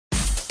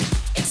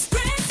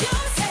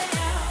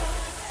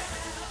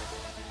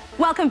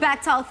Welcome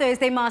back to our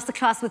Thursday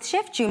Masterclass with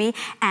Chef Jumi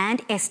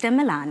and Esther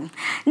Milan.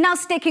 Now,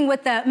 sticking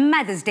with the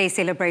Mother's Day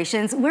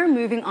celebrations, we're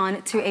moving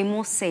on to a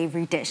more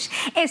savory dish.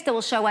 Esther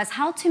will show us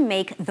how to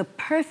make the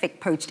perfect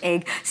poached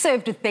egg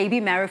served with baby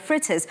marrow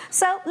fritters.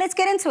 So let's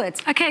get into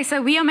it. Okay, so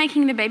we are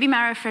making the baby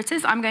marrow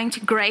fritters. I'm going to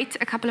grate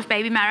a couple of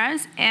baby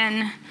marrows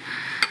in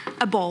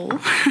a bowl.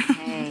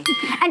 Okay.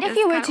 And if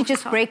you were to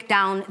just break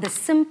down the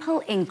simple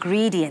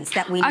ingredients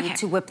that we need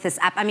to whip this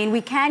up, I mean,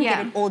 we can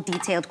get it all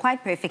detailed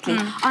quite perfectly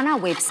on our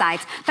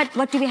website, but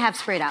what do we have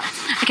spread out?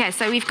 Okay,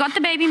 so we've got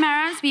the baby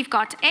marrows, we've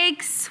got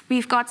eggs,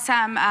 we've got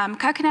some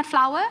coconut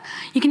flour.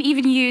 You can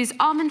even use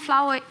almond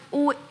flour,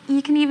 or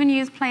you can even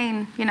use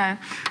plain, you know,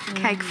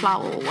 cake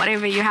flour or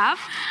whatever you have.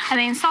 And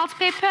then salt,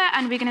 pepper,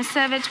 and we're going to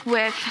serve it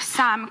with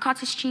some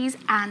cottage cheese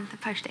and the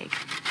poached egg.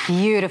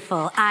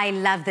 Beautiful. I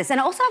love this. And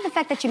I also love the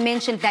fact that you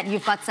mentioned that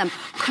you've got some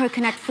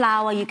coconut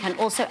flour. You can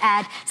also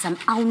add some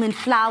almond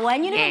flour.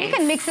 And, you know, you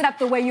can mix it up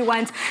the way you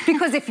want.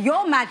 Because if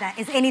your mother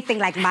is anything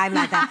like my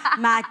mother,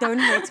 Ma, don't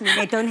hurt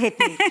me. Don't hit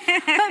me.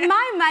 But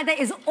my mother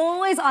is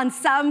always on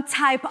some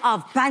type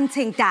of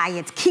bunting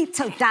diet,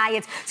 keto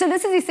diet. So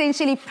this is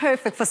essentially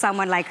perfect for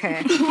someone like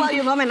her. Well,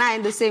 your mom and I are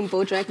in the same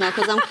boat right now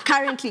because I'm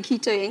currently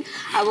ketoing.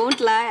 I won't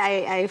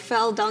lie, I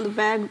fell down the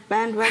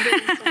bandwagon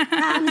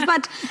sometimes,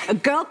 but a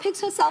girl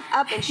picks herself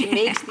up and she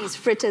makes these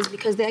fritters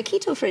because they're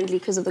keto-friendly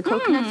because of the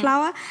coconut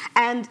flour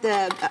and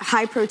the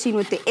high protein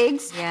with the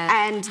eggs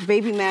and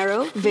baby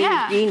marrow,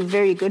 being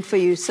very good for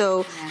you.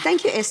 So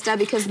thank you, Esther,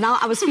 because now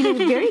I was feeling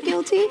very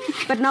guilty,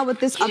 but now with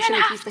this option,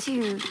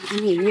 I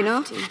mean, you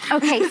know?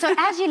 Okay, so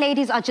as you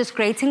ladies are just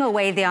grating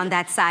away there on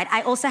that side,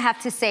 I also have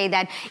to say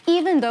that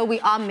even though we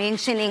are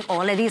mentioning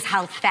all of these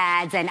health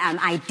fads and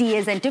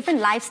ideas and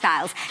different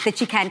lifestyles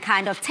that you can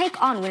kind of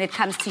take on when it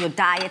comes to your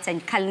diet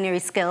and culinary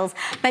skills,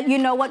 but you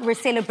know what? We're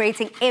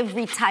celebrating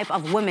every type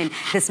of woman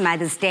this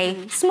Mother's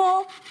Day.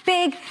 Small,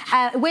 big,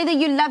 whether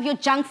you love your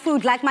junk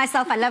food like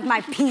myself, I love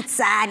my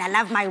pizza and I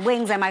love my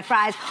wings and my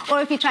fries,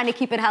 or if you're trying to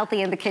keep it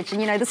healthy in the kitchen,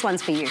 you know, this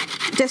one's for you.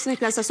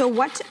 Definitely, Lisa. So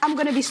what I'm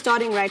going to be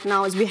starting right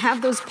now is we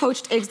have those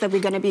poached eggs that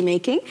we're going to be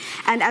making.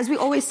 And as we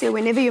always say,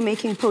 whenever you're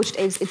making poached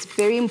eggs, it's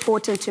very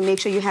important to make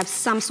sure you have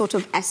some sort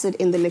of acid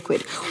in the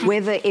liquid,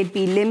 whether it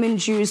be lemon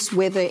juice,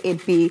 whether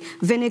it be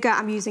vinegar.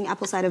 I'm using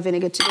apple cider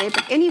vinegar today,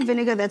 but any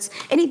vinegar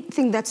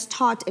anything that's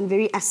tart and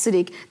very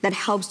acidic that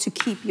helps to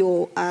keep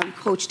your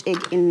poached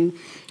egg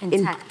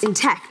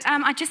intact.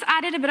 I just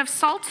added a bit of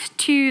salt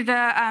to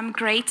the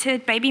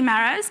grated baby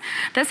marrows.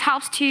 This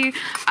helps to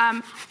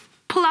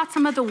pull out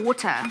some of the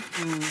water.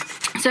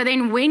 So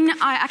then when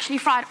I actually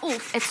fry it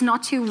off, it's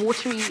not too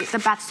watery, the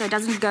batter, so it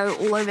doesn't go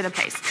all over the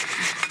place.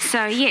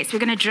 So yes, we're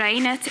going to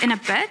drain it in a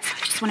bit.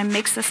 I just want to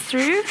mix this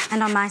through.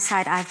 And on my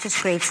side, I've just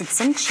grated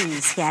some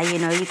cheese here. You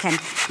know, you can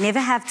never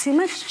have too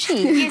much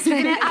cheese. Yes,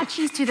 we're going to add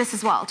cheese to this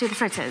as well, to the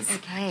fritters.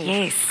 Okay.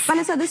 Yes.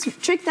 Vanessa, this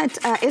trick that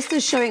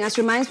Esther's showing us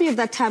reminds me of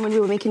that time when we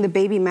were making the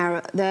baby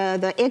marrow,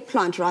 the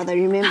eggplant rather,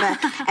 remember?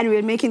 And we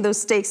were making those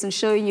steaks and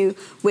showing you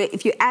where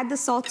if you add the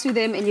salt to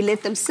them and you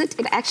let them sit,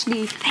 it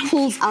actually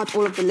pulls out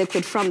all of the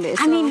liquid from there.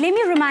 I mean, let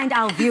me remind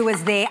our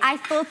viewers there, I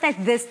thought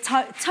that this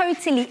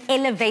totally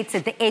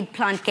elevated the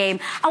eggplant game.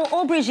 Our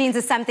aubergines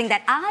is something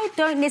that I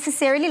don't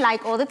necessarily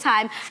like all the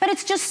time, but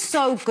it's just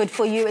so good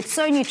for you. It's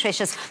so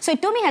nutritious. So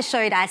Dumi has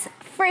showed us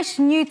fresh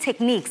new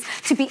techniques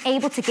to be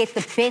able to get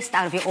the best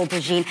out of your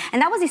aubergine.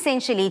 And that was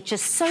essentially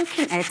just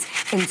soaking it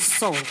in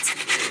salt.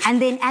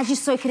 And then as you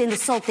soak it in the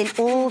salt, then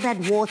all that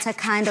water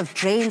kind of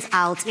drains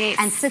out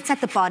and sits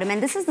at the bottom.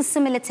 And this is the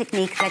similar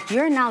technique that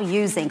you're now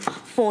using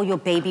for your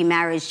baby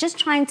marrows, just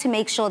trying to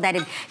make sure that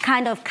it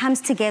kind of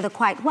comes together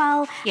quite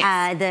well.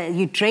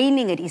 You're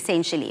draining it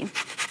essentially.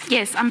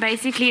 Yes, I'm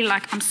basically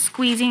I'm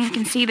squeezing. You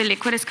can see the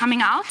liquid is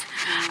coming out.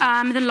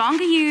 The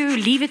longer you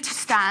leave it to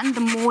stand,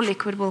 the more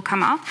liquid will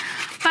come out.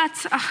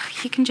 But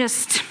you can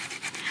just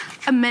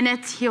a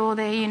minute here or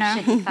there, you know.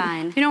 Should be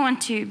fine. You don't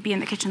want to be in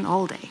the kitchen the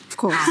whole day. Of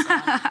course.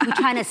 We're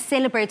trying to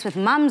celebrate with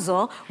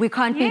Mamzo. We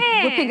can't be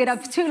whipping it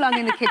up too long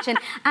in the kitchen.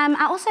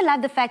 I also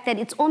love the fact that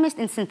it's almost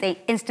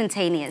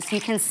instantaneous.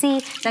 You can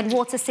see that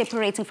water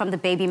separating from the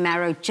baby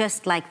marrow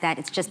just like that.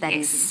 It's just that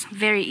easy.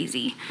 Very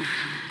easy.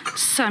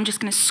 So I'm just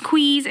going to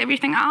squeeze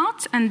everything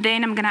out, and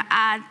then I'm going to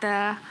add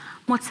the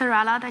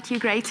mozzarella that you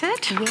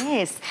grated.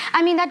 Yes.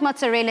 I mean, that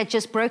mozzarella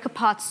just broke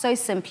apart so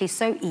simply,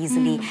 so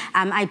easily.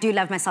 I do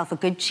love myself a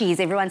good cheese.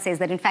 Everyone says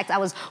that. In fact, I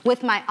was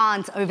with my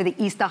aunt over the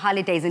Easter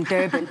holidays in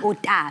Durban,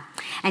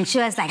 and she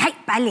was like, hey,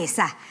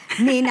 Balisa,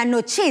 Nina,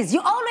 no cheese.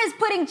 You're always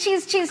putting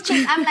cheese, cheese,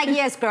 cheese. I'm like,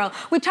 yes, girl.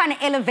 We're trying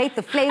to elevate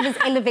the flavors,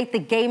 elevate the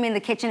game in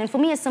the kitchen. And for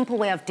me, a simple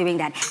way of doing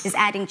that is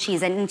adding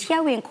cheese. And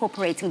here we're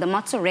incorporating the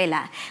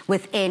mozzarella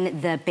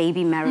within the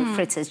baby marrow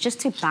fritters just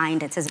to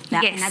bind it as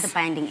another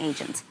binding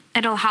agent.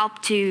 It'll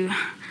help to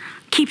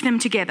keep them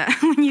together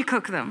when you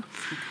cook them.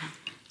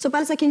 So,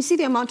 Balsa, can you see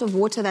the amount of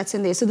water that's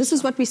in there? So this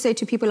is what we say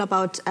to people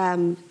about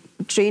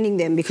draining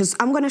them, because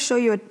I'm going to show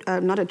you,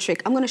 not a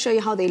trick, I'm going to show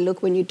you how they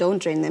look when you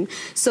don't drain them.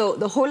 So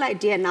the whole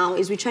idea now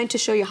is we're trying to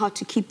show you how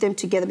to keep them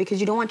together, because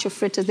you don't want your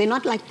fritters, they're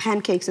not like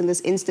pancakes in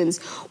this instance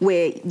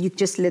where you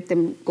just let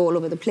them go all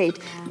over the plate.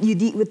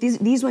 With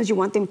these ones, you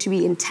want them to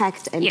be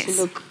intact and to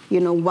look, you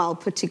know, well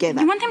put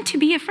together. You want them to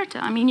be a fritter.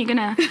 I mean, you're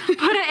going to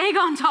put an egg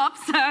on top,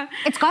 so...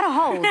 It's got a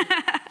hold.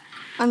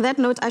 On that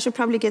note, I should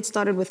probably get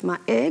started with my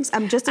eggs.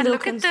 I'm just a little...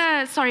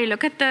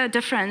 look at the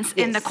difference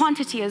in the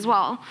quantity as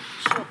well.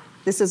 Sure.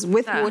 This is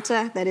with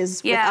water, that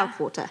is without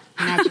water.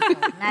 Magical,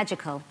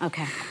 magical.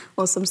 Okay.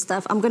 Awesome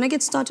stuff. I'm going to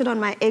get started on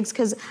my eggs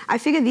because I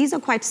figure these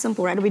are quite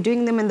simple, right? Are we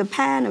doing them in the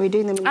pan? Are we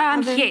doing them in the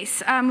oven?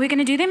 Yes, we're going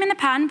to do them in the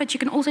pan, but you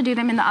can also do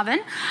them in the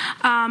oven,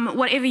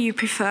 whatever you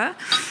prefer.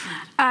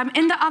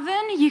 In the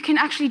oven, you can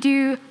actually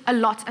do a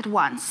lot at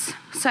once.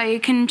 So you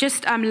can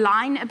just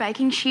line a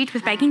baking sheet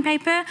with baking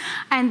paper,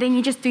 and then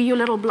you just do your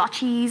little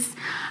blotchies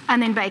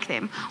and then bake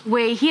them.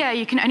 Where here,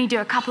 you can only do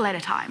a couple at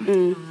a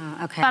time.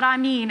 Okay. But I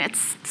mean,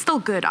 it's still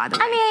good either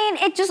way. I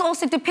mean, it just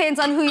also depends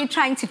on who you're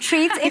trying to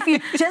treat. If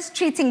you're just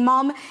treating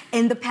mom,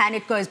 in the pan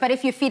it goes. But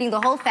if you're feeding the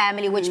whole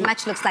family, which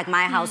much looks like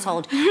my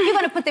household, you're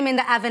going to put them in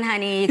the oven,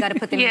 honey. You got to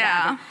put them in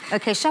the oven.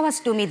 Okay, show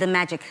us, Dumi, the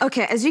magic.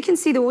 Okay, as you can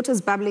see, the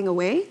water's bubbling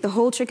away. The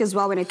whole trick as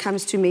well when it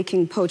comes to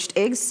making poached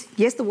eggs,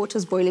 yes, the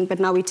water's boiling, but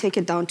now we take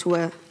it down to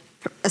a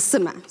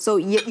simmer. So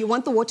you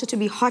want the water to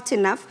be hot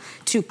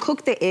enough to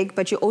cook the egg,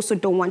 but you also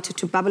don't want it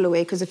to bubble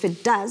away, because if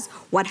it does,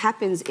 what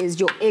happens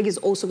is your egg is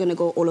also going to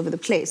go all over the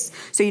place.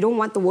 So you don't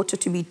want the water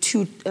to be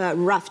too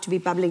rough, to be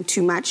bubbling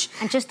too much.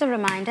 And just a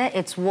reminder,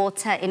 it's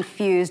water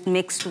infused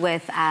mixed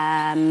with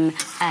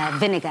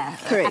vinegar.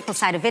 Correct. Apple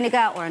cider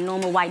vinegar or a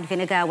normal white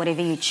vinegar,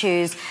 whatever you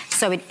choose.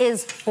 So it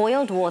is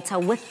boiled water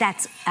with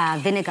that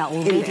vinegar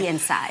already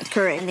inside.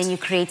 Correct. And then you're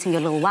creating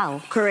your little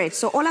well. Correct.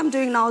 So all I'm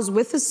doing now is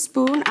with a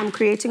spoon, I'm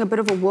creating a bit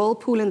of a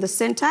whirlpool in the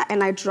center,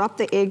 and I drop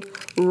the egg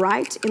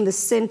right in the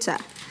center.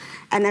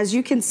 And as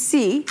you can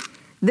see,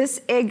 this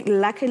egg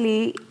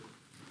luckily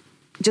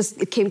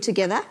it came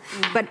together.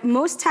 But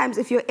most times,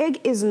 if your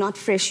egg is not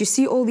fresh, you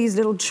see all these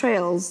little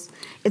trails,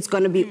 it's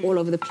going to be all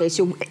over the place.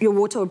 Your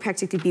water will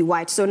practically be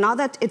white. So now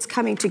that it's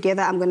coming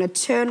together, I'm going to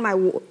turn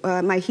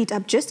my heat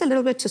up just a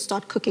little bit to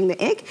start cooking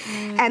the egg.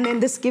 And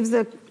then this gives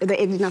the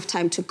egg enough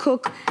time to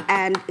cook.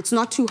 And it's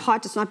not too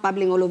hot. It's not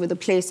bubbling all over the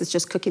place. It's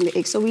just cooking the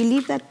egg. So we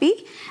leave that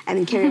be and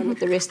then carry on with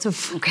the rest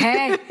of...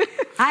 Okay.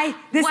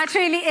 This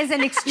truly is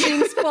an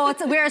extreme sport.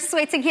 We're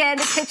sweating here in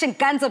the kitchen.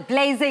 Guns are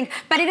blazing.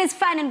 But it is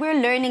fun and we're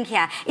learning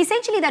here.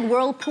 Essentially, that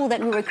whirlpool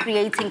that we were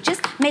creating,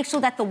 just make sure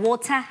that the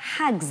water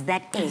hugs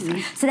that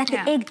egg so that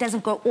the egg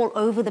doesn't go all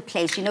over the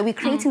place. You know, we're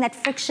creating that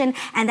friction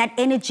and that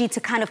energy to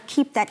kind of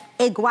keep that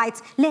egg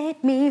white.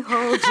 Let me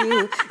hold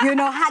you, you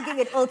know, hugging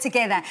it all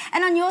together.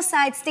 And on your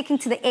side, sticking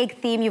to the egg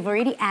theme, you've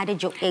already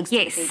added your eggs.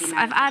 Yes,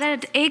 I've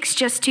added eggs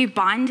just to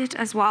bind it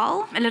as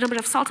well. A little bit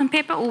of salt and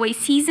pepper, always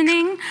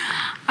seasoning,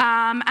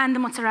 and the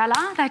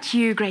mozzarella that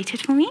you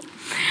grated for me.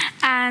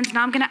 And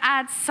now I'm going to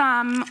add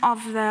some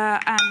of the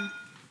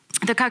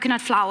coconut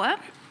flour.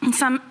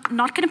 So I'm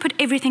not going to put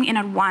everything in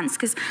at once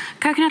because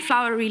coconut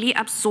flour really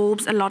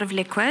absorbs a lot of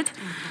liquid.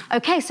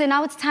 Okay, so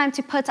now it's time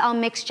to put our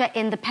mixture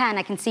in the pan.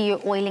 I can see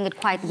you're oiling it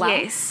quite well.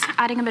 Yes,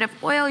 adding a bit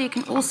of oil. You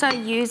can also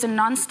use a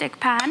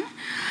non-stick pan,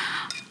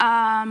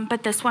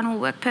 but this one will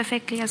work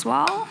perfectly as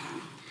well.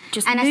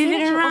 Just and move I see it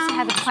that you around. also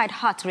have it quite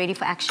hot, ready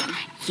for action.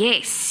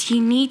 Yes,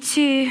 you need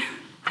to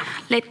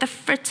let the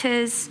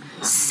fritters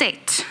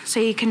set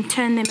so you can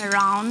turn them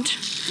around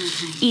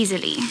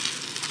easily.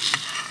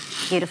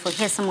 Beautiful.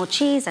 Here's some more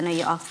cheese. I know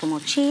you asked for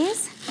more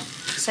cheese.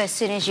 So as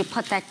soon as you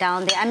put that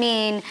down there, I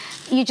mean,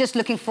 you're just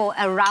looking for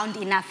a round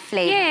enough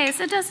flavor.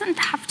 Yes, it doesn't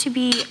have to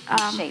be...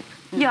 shape.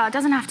 Yeah, it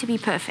doesn't have to be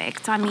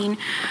perfect. I mean,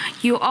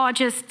 you are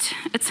just...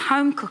 It's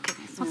home cooking.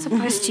 It's not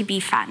supposed to be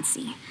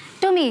fancy.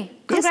 Dumi,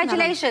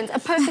 congratulations, a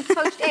perfect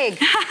poached egg.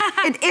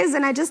 It is,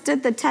 and I just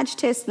did the touch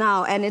test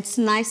now, and it's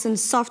nice and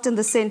soft in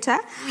the center.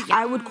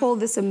 I would call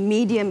this a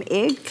medium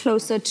egg,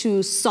 closer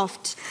to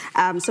soft,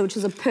 so which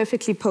is a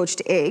perfectly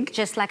poached egg.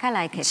 Just like I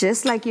like it.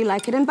 Just like you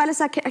like it. And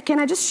Balisa, can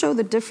I just show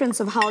the difference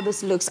of how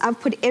this looks?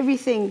 I've put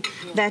everything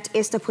that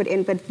Esther put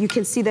in, but you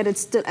can see that it's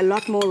still a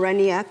lot more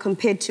runnier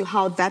compared to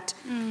how that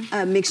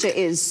mixture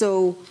is.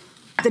 So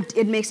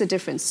it makes a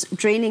difference.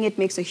 Draining it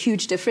makes a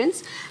huge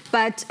difference.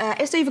 But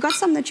Esther, you've got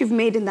some that you've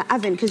made in the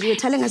oven because you were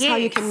telling us how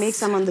you can make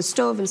some on the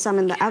stove and some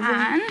in the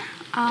oven.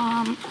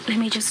 Let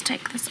me just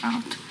take this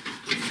out.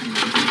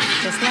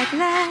 Just like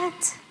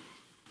that.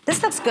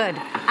 This looks good.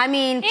 I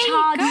mean,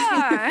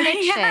 charged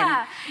friction.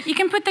 Yeah. You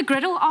can put the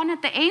griddle on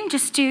at the end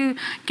just to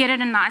get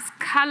it a nice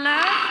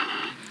color.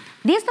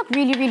 These look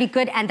really, really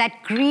good, and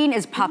that green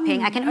is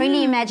popping. I can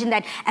only imagine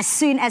that as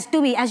soon as,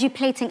 Dumi, as you're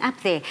plating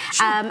up there,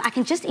 I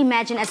can just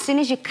imagine as soon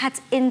as you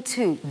cut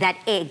into that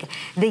egg,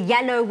 the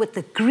yellow with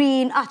the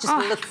green, just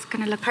looks it's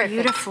going to look perfect.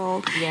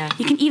 beautiful. Yeah.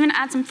 You can even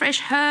add some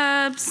fresh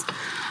herbs,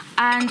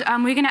 and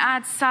we're going to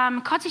add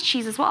some cottage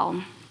cheese as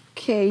well.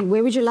 Okay,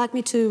 where would you like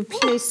me to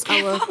place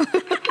our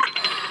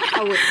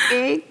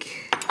egg?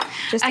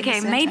 Okay,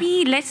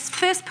 maybe let's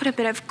first put a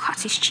bit of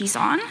cottage cheese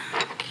on.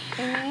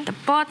 at the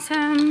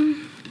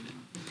bottom.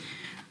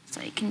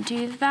 So you can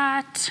do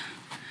that.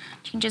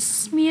 You can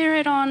just smear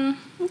it on.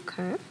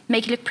 Okay.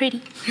 Make it look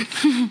pretty.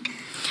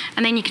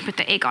 And then you can put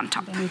the egg on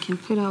top. Then we can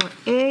put our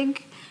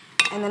egg.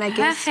 And then I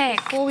guess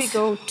before we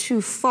go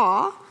too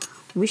far,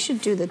 we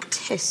should do the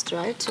test,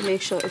 right? To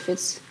make sure if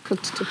it's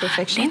cooked to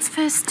perfection. Let's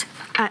first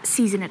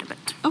season it a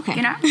bit. Okay.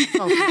 You know?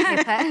 Salt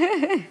and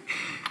pepper.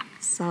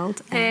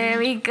 Salt. There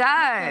we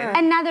go.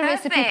 Another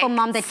recipe for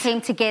Mom that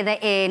came together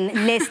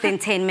in less than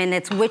 10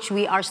 minutes, which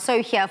we are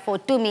so here for.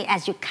 Tumi,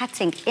 as you're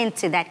cutting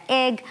into that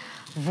egg,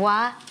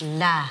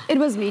 voila. It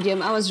was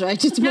medium. I was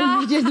right. It's more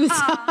medium with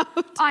salt.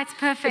 Oh, it's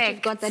perfect. But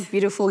you've got that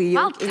beautiful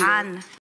yolk. Well done.